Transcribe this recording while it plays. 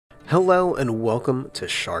Hello and welcome to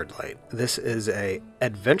Shardlight. This is a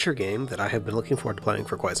adventure game that I have been looking forward to playing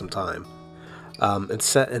for quite some time. It's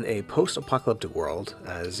set in a post-apocalyptic world,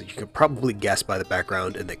 as you can probably guess by the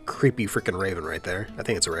background and the creepy freaking raven right there. I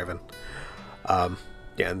think it's a raven. Yeah,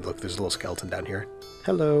 and look, there's a little skeleton down here.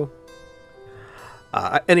 Hello.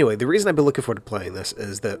 Anyway, the reason I've been looking forward to playing this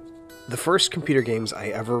is that the first computer games I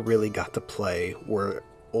ever really got to play were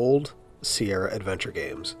old Sierra adventure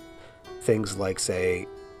games. Things like, say,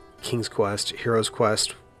 King's Quest, Hero's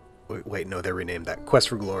Quest. Wait, no, they renamed that. Quest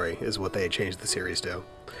for Glory is what they changed the series to.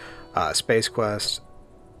 Space Quest,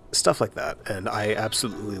 stuff like that. And I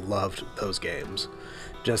absolutely loved those games.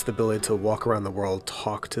 Just the ability to walk around the world,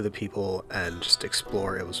 talk to the people, and just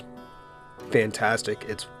explore. It was fantastic.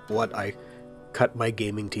 It's what I cut my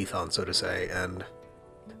gaming teeth on, so to say. And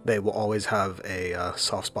they will always have a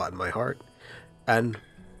soft spot in my heart. And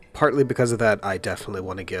partly because of that, I definitely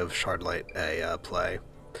want to give Shardlight a play.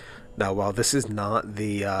 Now, while this is not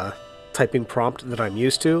the typing prompt that I'm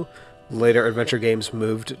used to, later adventure games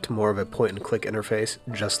moved to more of a point-and-click interface,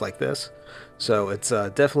 just like this. So it's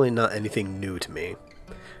definitely not anything new to me.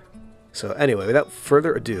 So anyway, without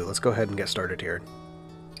further ado, let's go ahead and get started here.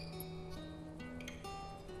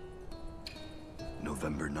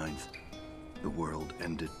 November 9th. The world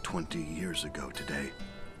ended 20 years ago today.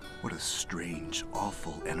 What a strange,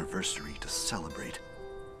 awful anniversary to celebrate.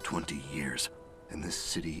 20 years. And this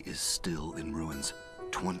city is still in ruins.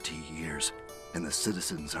 20 years, and the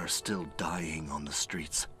citizens are still dying on the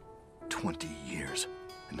streets. 20 years,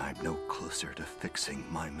 and I'm no closer to fixing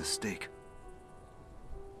my mistake.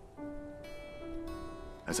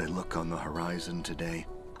 As I look on the horizon today,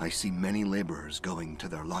 I see many laborers going to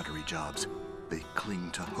their lottery jobs. They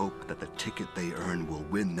cling to hope that the ticket they earn will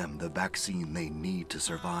win them the vaccine they need to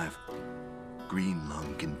survive. Green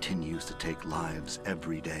Lung continues to take lives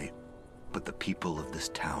every day. But the people of this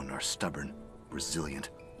town are stubborn,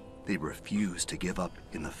 resilient. They refuse to give up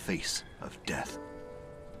in the face of death.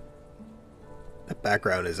 That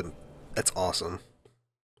background is, that's awesome.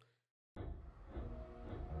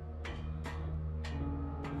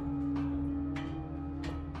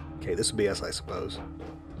 Okay, this would be us, I suppose.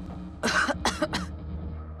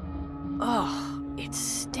 Oh, it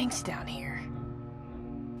stinks down here.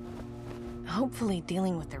 Hopefully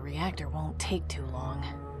dealing with the reactor won't take too long.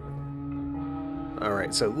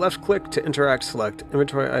 Alright, so left click to interact, select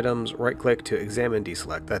inventory items, right click to examine,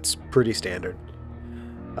 deselect. That's pretty standard.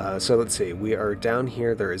 So let's see, we are down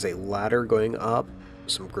here, there is a ladder going up,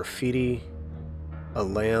 some graffiti, a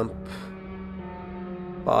lamp,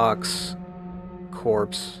 box,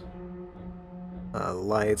 corpse,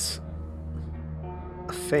 lights,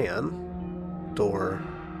 a fan, door.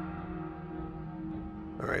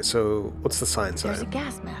 Alright, so what's the sign say? There's a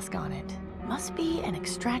gas mask on it. Must be an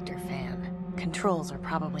extractor fan. Controls are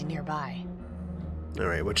probably nearby.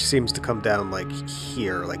 Alright, which seems to come down like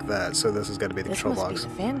here, like that, so this has got to be the control box. This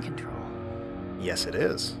must be the fan control. Yes, it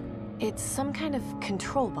is. It's some kind of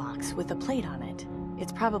control box with a plate on it.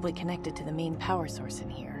 It's probably connected to the main power source in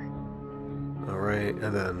here. Alright,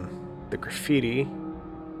 and then the graffiti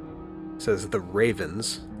says the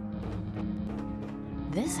Ravens.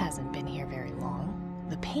 This hasn't been here very long.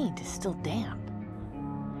 The paint is still damp.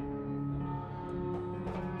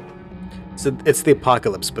 So it's the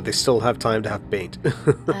apocalypse, but they still have time to have paint.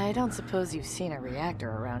 I don't suppose you've seen a reactor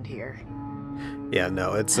around here. Yeah,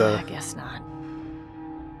 no, it's I guess not.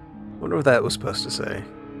 wonder what that was supposed to say.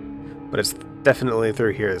 But it's definitely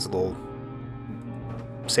through here. There's a little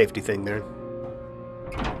safety thing there.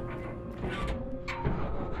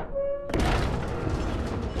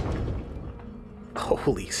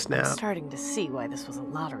 Holy snap. I'm starting to see why this was a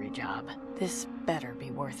lottery job. This better be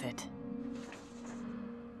worth it.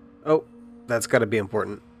 Oh, that's got to be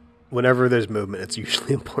important. Whenever there's movement, it's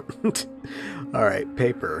usually important. Alright,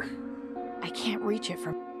 paper. I can't reach it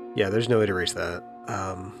from... Yeah, there's no way to reach that.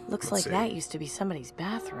 Looks like that used to be somebody's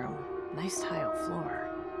bathroom. Nice tile floor.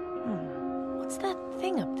 What's that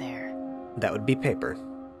thing up there? That would be paper.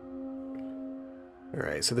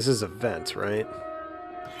 Alright, so this is a vent, right?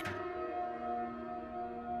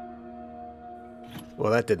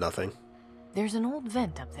 Well, that did nothing. There's an old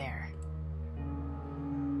vent up there.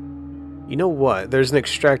 You know what? There's an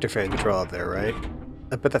extractor fan control out there, right?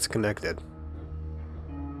 I bet that's connected.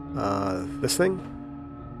 This thing?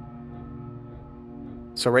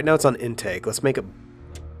 So right now it's on intake. Let's make it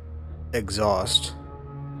exhaust.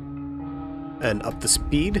 And up the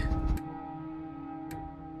speed?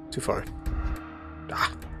 Too far.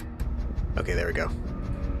 Ah. Okay, there we go.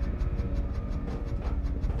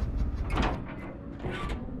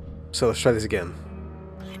 So let's try this again.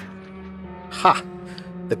 Ha!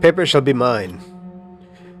 The paper shall be mine.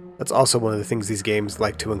 That's also one of the things these games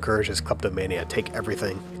like to encourage is kleptomania. Take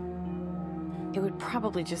everything. It would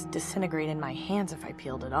probably just disintegrate in my hands if I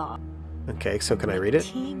peeled it off. Okay, so can I read it?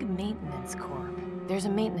 Fatigue Maintenance Corp. There's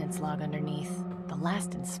a maintenance log underneath. The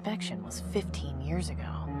last inspection was 15 years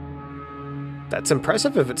ago. That's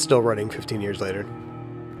impressive if it's still running 15 years later.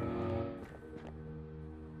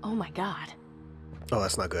 Oh my god. Oh,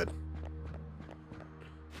 that's not good.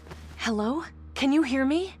 Hello? Can you hear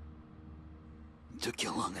me? Took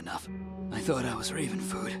you long enough. I thought I was raving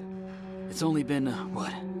food. It's only been,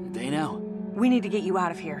 what, a day now? We need to get you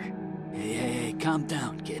out of here. Hey, calm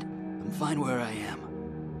down, kid. I'm fine where I am.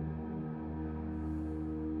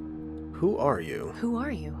 Who are you? Who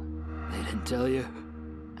are you? They didn't tell you?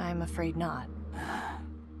 I'm afraid not.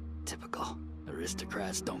 Typical.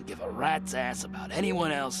 Aristocrats don't give a rat's ass about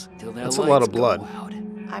anyone else till their That's a lights lot of blood. go out.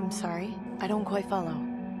 I'm sorry. I don't quite follow.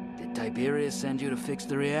 Did Tiberius send you to fix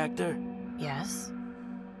the reactor? Yes?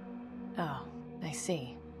 Oh, I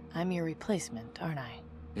see. I'm your replacement, aren't I?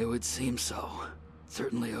 It would seem so.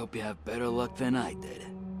 Certainly hope you have better luck than I did.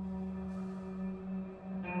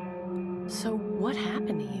 So what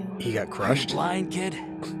happened to you? He got Are you crushed? blind, kid?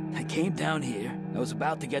 I came down here. I was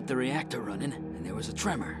about to get the reactor running, and there was a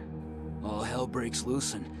tremor. All hell breaks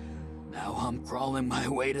loose, and now I'm crawling my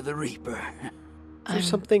way to the Reaper. There's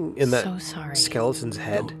something in that so sorry. skeleton's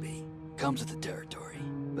head. Don't be. Comes with the territory.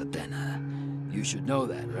 But then, you should know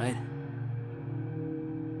that, right?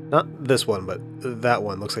 Not this one, but that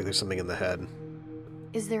one looks like there's something in the head.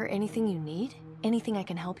 Is there anything you need? Anything I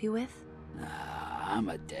can help you with? I'm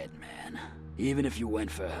a dead man. Even if you went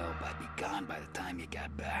for help, I'd be gone by the time you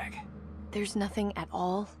got back. There's nothing at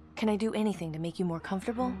all? Can I do anything to make you more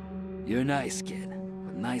comfortable? You're nice, kid.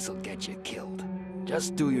 But nice will get you killed.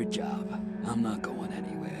 Just do your job. I'm not going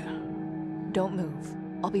anywhere. Don't move.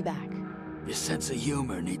 I'll be back. Your sense of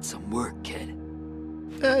humor needs some work, kid.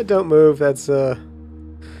 Don't move. That's,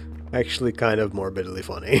 actually kind of morbidly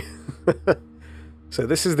funny. So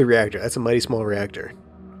this is the reactor. That's a mighty small reactor.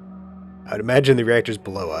 I would imagine the reactor's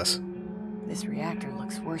below us. This reactor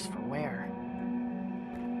looks worse for wear.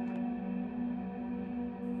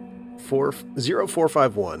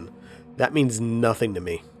 0451. That means nothing to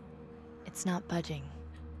me. It's not budging.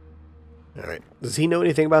 Alright. Does he know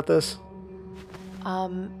anything about this?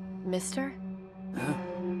 Mister? Huh?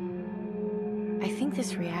 I think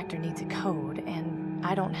this reactor needs a code, and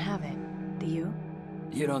I don't have it. Do you?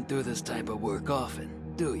 You don't do this type of work often,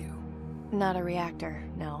 do you? Not a reactor,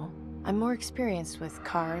 no. I'm more experienced with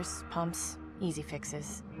cars, pumps, easy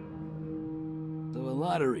fixes. So a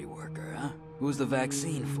lottery worker, huh? Who's the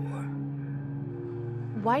vaccine for?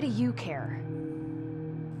 Why do you care?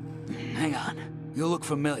 Hang on. You look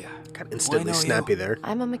familiar. Got instantly know snappy you. there.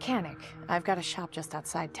 I'm a mechanic. I've got a shop just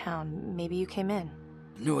outside town. Maybe you came in.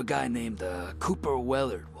 Knew a guy named Cooper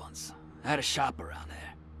Wellard once. Had a shop around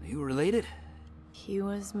there. Are you related? He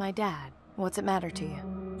was my dad. What's it matter to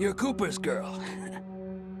you? You're Cooper's girl.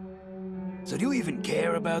 So do you even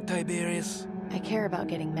care about Tiberius? I care about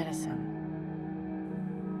getting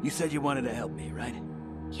medicine. You said you wanted to help me, right?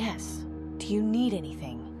 Yes. Do you need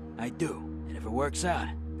anything? I do. And if it works out,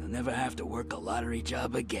 you'll never have to work a lottery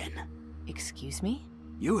job again. Excuse me?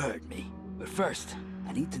 You heard me. But first,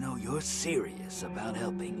 I need to know you're serious about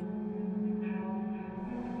helping.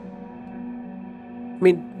 I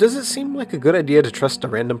mean, does it seem like a good idea to trust a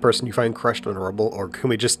random person you find crushed on a rubble, or can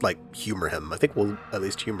we just, like, humor him? I think we'll at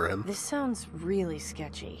least humor him. This sounds really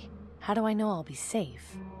sketchy. How do I know I'll be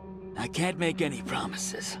safe? I can't make any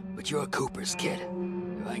promises, but you're Cooper's kid.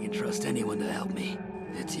 If I can trust anyone to help me,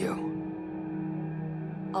 it's you.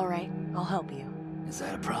 All right, I'll help you. Is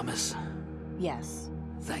that a promise? Yes.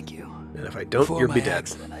 Thank you. And if I don't, Before you'll my be dead.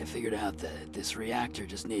 accident, I figured out that this reactor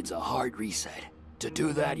just needs a hard reset. To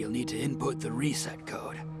do that, you'll need to input the reset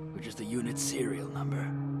code, which is the unit's serial number.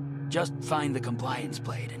 Just find the compliance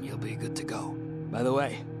plate and you'll be good to go. By the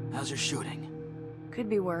way, how's your shooting? Could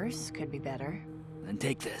be worse, could be better. Then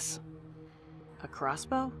take this. A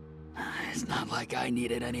crossbow? It's not like I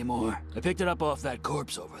need it anymore. I picked it up off that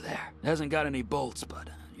corpse over there. It hasn't got any bolts, but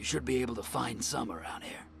you should be able to find some around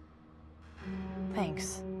here.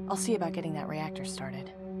 Thanks. I'll see about getting that reactor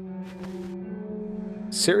started.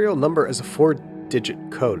 Serial number is a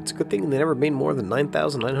 4-digit code. It's a good thing they never made more than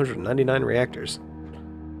 9,999 reactors.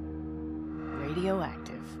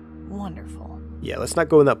 Radioactive. Wonderful. Yeah, let's not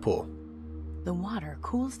go in that pool. The water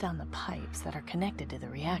cools down the pipes that are connected to the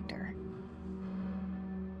reactor.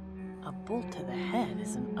 A bolt to the head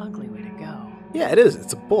is an ugly way to go. Yeah, it is.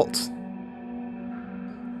 It's a bolt.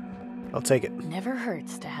 I'll take it. Never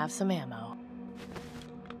hurts to have some ammo.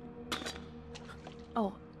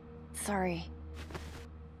 Oh, sorry.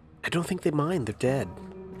 I don't think they mind. They're dead.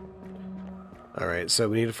 Alright, so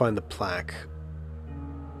we need to find the plaque.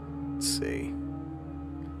 Let's see.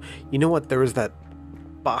 You know what? There was that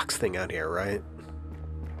box thing out here, right?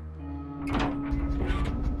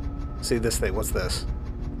 See this thing. What's this?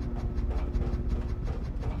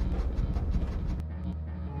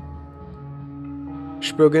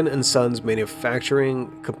 Spruggan and Sons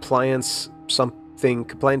Manufacturing Compliance something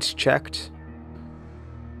compliance checked.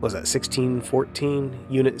 What was that 1614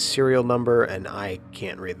 unit serial number, and I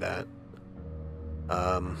can't read that.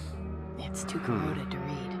 It's too corroded to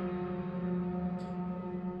read.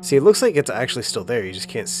 See, it looks like it's actually still there. You just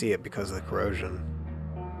can't see it because of the corrosion.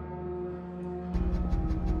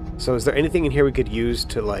 So is there anything in here we could use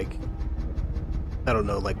to, like, I don't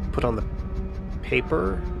know, like put on the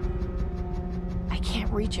paper? I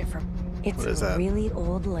can't reach it from... It's a really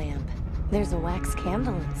old lamp. There's a wax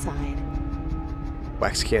candle inside.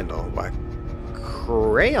 Wax candle. Wax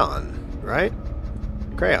crayon, right?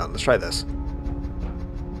 Crayon. Let's try this.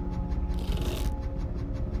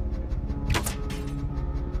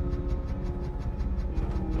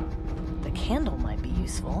 The candle might be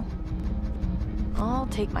useful. I'll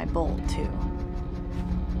take my bolt, too.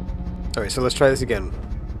 Alright, so let's try this again.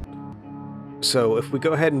 So if we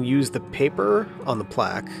go ahead and use the paper on the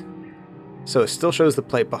plaque, so it still shows the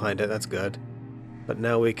plate behind it, that's good. But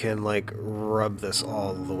now we can, like, rub this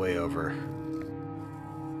all the way over.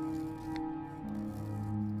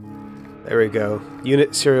 There we go.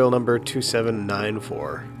 Unit serial number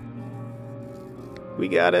 2794. We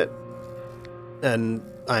got it. And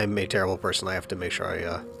I'm a terrible person. I have to make sure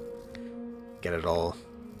I get it all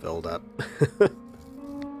filled up.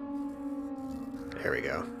 There we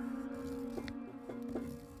go.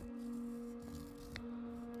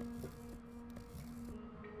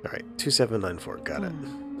 Alright, 2794, got it.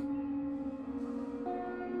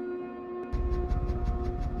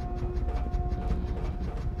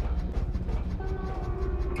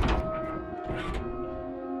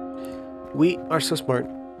 We are so smart.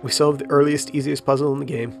 We solved the earliest, easiest puzzle in the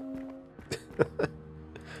game.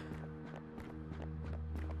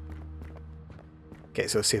 Okay,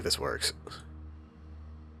 so let's see if this works.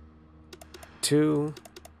 2,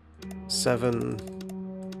 7,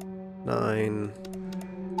 9,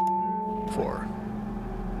 4.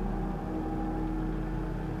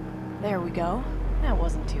 There we go. That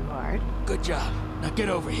wasn't too hard. Good job. Now get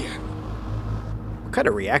over here. What kind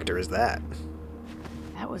of reactor is that?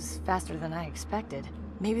 That was faster than I expected.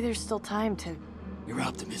 Maybe there's still time to... Your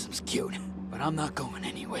optimism's cute, but I'm not going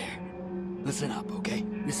anywhere. Listen up, okay?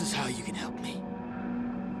 This is how you can help me.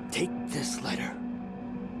 Take this letter.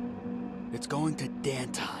 It's going to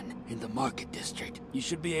Danton in the Market District. You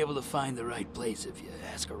should be able to find the right place if you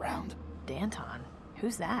ask around. Danton?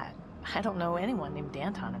 Who's that? I don't know anyone named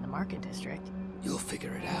Danton in the Market District. You'll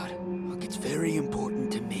figure it out. Look, it's very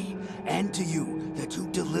important to me and to you that you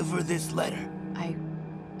deliver this letter.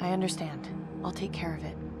 I understand. I'll take care of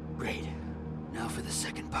it. Great. Now for the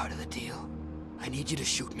second part of the deal. I need you to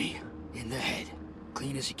shoot me in the head,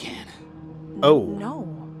 clean as you can. Oh.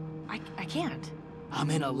 No. I can't. I'm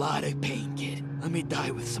in a lot of pain, kid. Let me die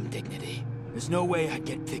with some dignity. There's no way I'd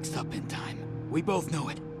get fixed up in time. We both know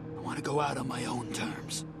it. I want to go out on my own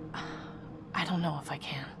terms. I don't know if I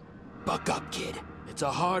can. Buck up, kid. It's a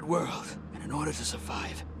hard world, and in order to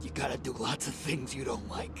survive, you gotta do lots of things you don't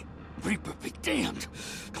like. Reaper be damned!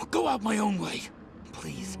 Don't go out my own way!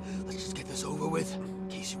 Please, let's just get this over with. In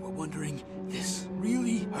case you were wondering, this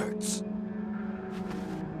really hurts.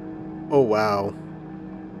 Oh, wow.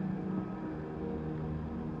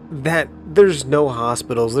 There's no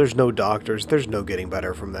hospitals, there's no doctors, there's no getting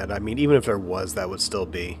better from that. I mean, even if there was, that would still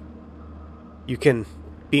be...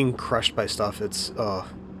 Being crushed by stuff, it's, Oh,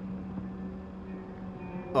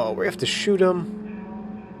 we have to shoot him.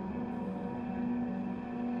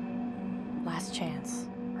 Last chance.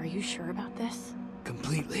 Are you sure about this?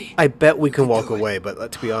 Completely. I bet we can walk away,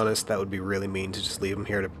 but to be honest, that would be really mean to just leave him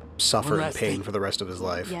here to suffer in pain for the rest of his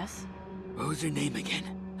life. Yes? What was your name again?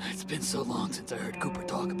 It's been so long since I heard Cooper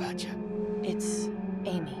talk about you. It's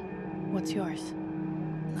Amy. What's yours?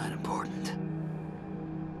 Not important.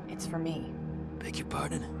 It's for me. Beg your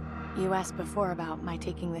pardon? You asked before about my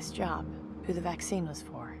taking this job, who the vaccine was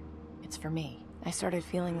for. It's for me. I started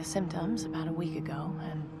feeling the symptoms about a week ago,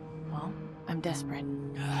 and, well, I'm desperate.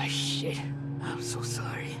 Ah, shit. I'm so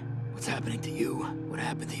sorry. What's happening to you? What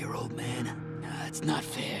happened to your old man? It's not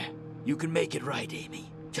fair. You can make it right,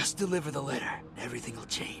 Amy. Just deliver the letter. Everything will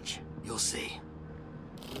change. You'll see.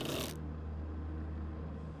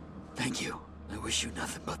 Thank you. I wish you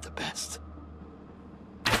nothing but the best.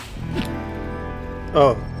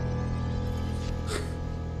 Oh.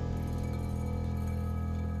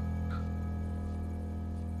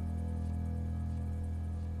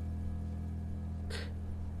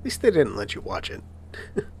 At least they didn't let you watch it.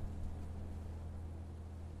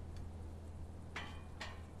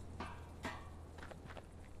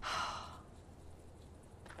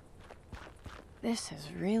 This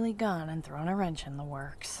has really gone and thrown a wrench in the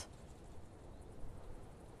works.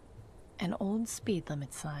 An old speed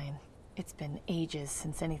limit sign. It's been ages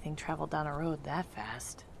since anything traveled down a road that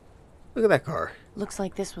fast. Look at that car. Looks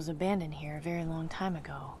like this was abandoned here a very long time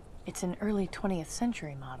ago. It's an early 20th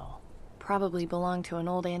century model. Probably belonged to an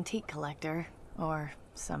old antique collector, or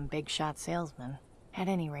some big shot salesman. At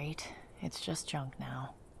any rate, it's just junk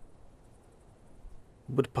now.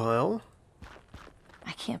 Woodpile.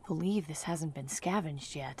 I can't believe this hasn't been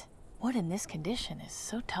scavenged yet. Wood in this condition is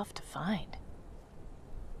so tough to find.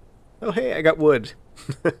 Oh hey, I got wood.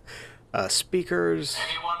 Speakers.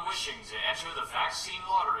 Anyone wishing to enter the vaccine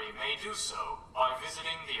lottery may do so by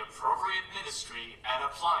visiting the appropriate ministry and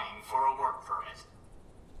applying for a work permit.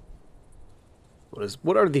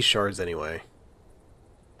 What are these shards anyway?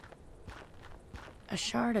 A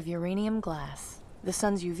shard of uranium glass. The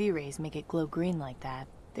sun's UV rays make it glow green like that.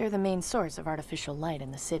 They're the main source of artificial light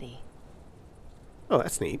in the city. Oh,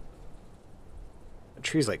 that's neat. The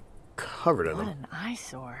tree's like covered in What them. an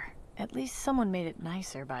eyesore. At least someone made it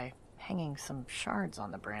nicer by hanging some shards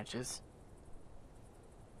on the branches.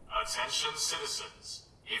 Attention citizens.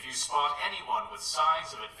 If you spot anyone with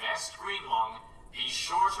signs of advanced green lung, be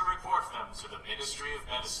sure to report them to the Ministry of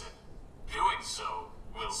Medicine. Doing so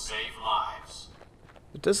will save lives.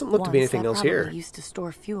 It doesn't look to be anything else here. Probably used to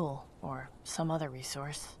store fuel or some other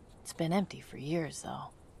resource. It's been empty for years, though.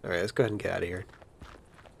 Alright, let's go ahead and get out of here.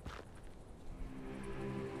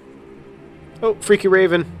 Oh, freaky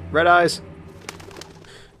raven. Red eyes.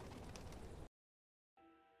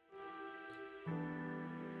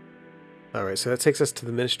 Alright, so that takes us to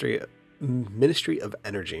the Ministry of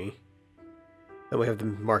Energy. Then we have the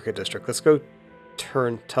Market District. Let's go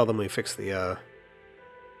tell them we fixed the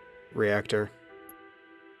reactor.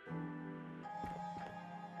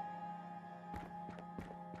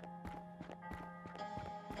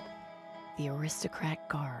 The Aristocrat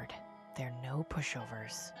Guard. They're no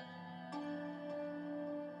pushovers.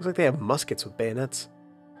 Looks like they have muskets with bayonets.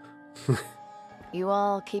 You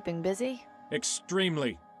all keeping busy?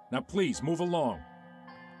 Extremely. Now please, move along.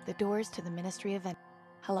 The doors to the Ministry of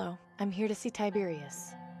Hello, I'm here to see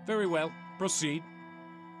Tiberius. Very well. Proceed.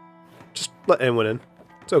 Just let anyone in.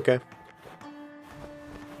 It's okay.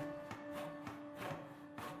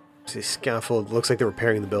 See, scaffold. Looks like they're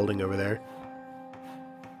repairing the building over there.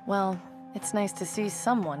 Well, it's nice to see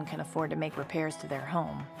someone can afford to make repairs to their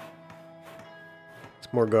home.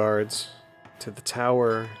 It's more guards. To the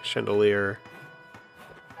tower, chandelier.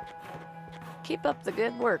 Keep up the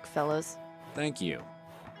good work, fellas. Thank you.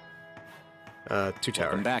 Two tower.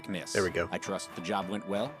 Welcome back, miss. There we go. I trust the job went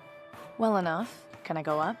well? Well enough. Can I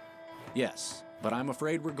go up? Yes, but I'm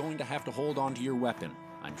afraid we're going to have to hold on to your weapon.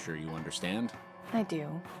 I'm sure you understand. I do.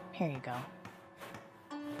 Here you go.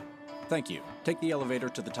 Thank you. Take the elevator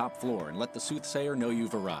to the top floor and let the soothsayer know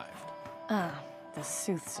you've arrived. Ah, the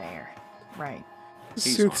soothsayer. Right.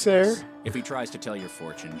 He's Soothsayer? harmless. If he tries to tell your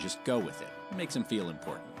fortune, just go with it. It makes him feel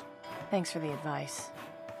important. Thanks for the advice.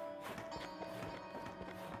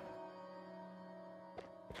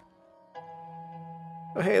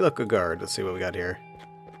 Oh, hey, look, a guard. Let's see what we got here.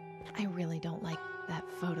 I really don't like that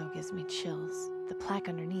photo. Gives me chills. The plaque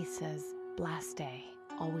underneath says, Blast Day,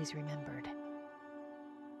 always remembered.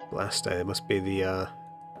 Last day. It must be the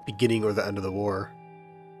beginning or the end of the war.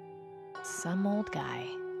 Some old guy.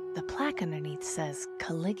 The plaque underneath says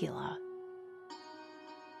Caligula.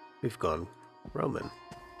 We've gone Roman.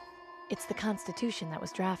 It's the Constitution that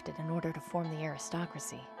was drafted in order to form the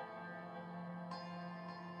aristocracy.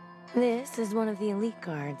 This is one of the elite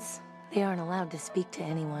guards. They aren't allowed to speak to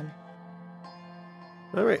anyone.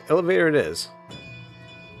 Alright, elevator it is.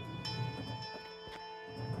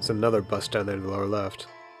 There's another bus down there to the lower left.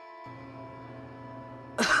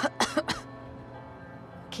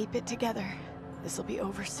 Keep it together. This'll be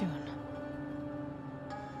over soon.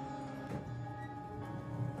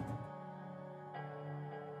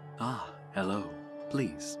 Ah, hello.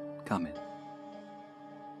 Please, come in.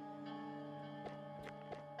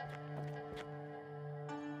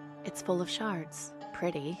 It's full of shards.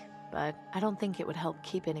 Pretty, but I don't think it would help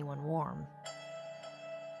keep anyone warm.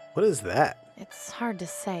 What is that? It's hard to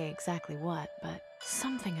say exactly what, but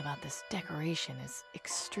something about this decoration is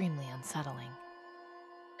extremely unsettling.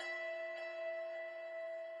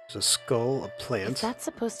 There's a skull, a plant. If that's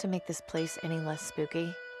supposed to make this place any less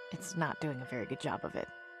spooky, it's not doing a very good job of it.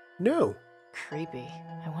 No. Creepy.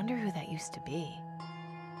 I wonder who that used to be.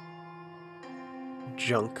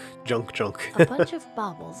 Junk. A bunch of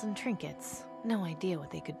baubles and trinkets. No idea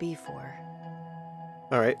what they could be for.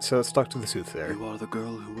 Alright, so let's talk to the soothsayer. You are the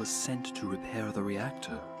girl who was sent to repair the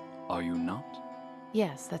reactor, are you not?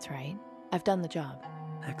 Yes, that's right. I've done the job.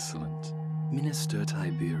 Excellent. Minister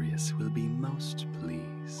Tiberius will be most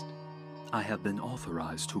pleased. I have been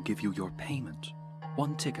authorized to give you your payment.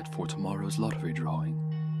 1 ticket for tomorrow's lottery drawing.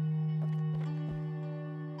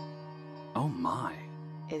 Oh my.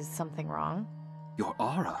 Is something wrong? Your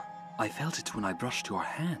aura. I felt it when I brushed your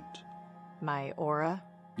hand. My aura?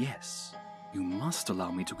 Yes. You must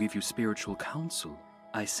allow me to give you spiritual counsel.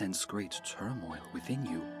 I sense great turmoil within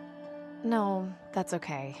you. No, that's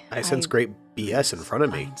okay. I sense great BS in front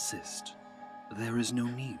of I me. insist. There is no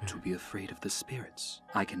need to be afraid of the spirits.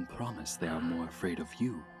 I can promise they are more afraid of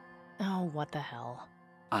you. Oh, what the hell.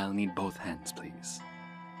 I'll need both hands, please.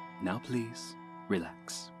 Now please,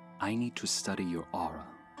 relax. I need to study your aura.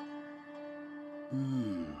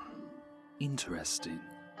 Interesting.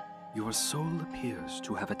 Your soul appears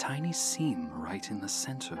to have a tiny seam right in the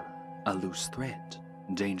center. A loose thread,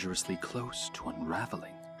 dangerously close to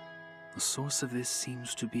unraveling. The source of this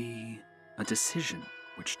seems to be a decision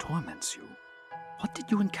which torments you. What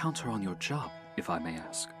did you encounter on your job, if I may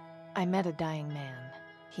ask? I met a dying man.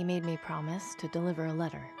 He made me promise to deliver a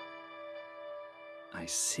letter. I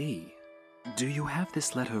see. Do you have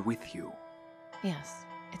this letter with you? Yes,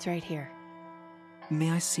 it's right here.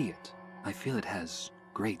 May I see it? I feel it has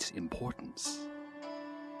great importance.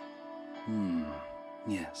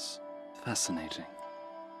 Yes. Fascinating.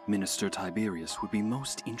 Minister Tiberius would be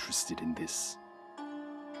most interested in this.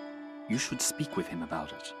 You should speak with him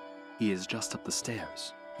about it. He is just up the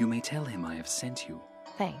stairs. You may tell him I have sent you.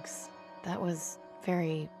 Thanks. That was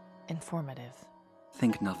very informative.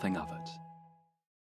 Think nothing of it.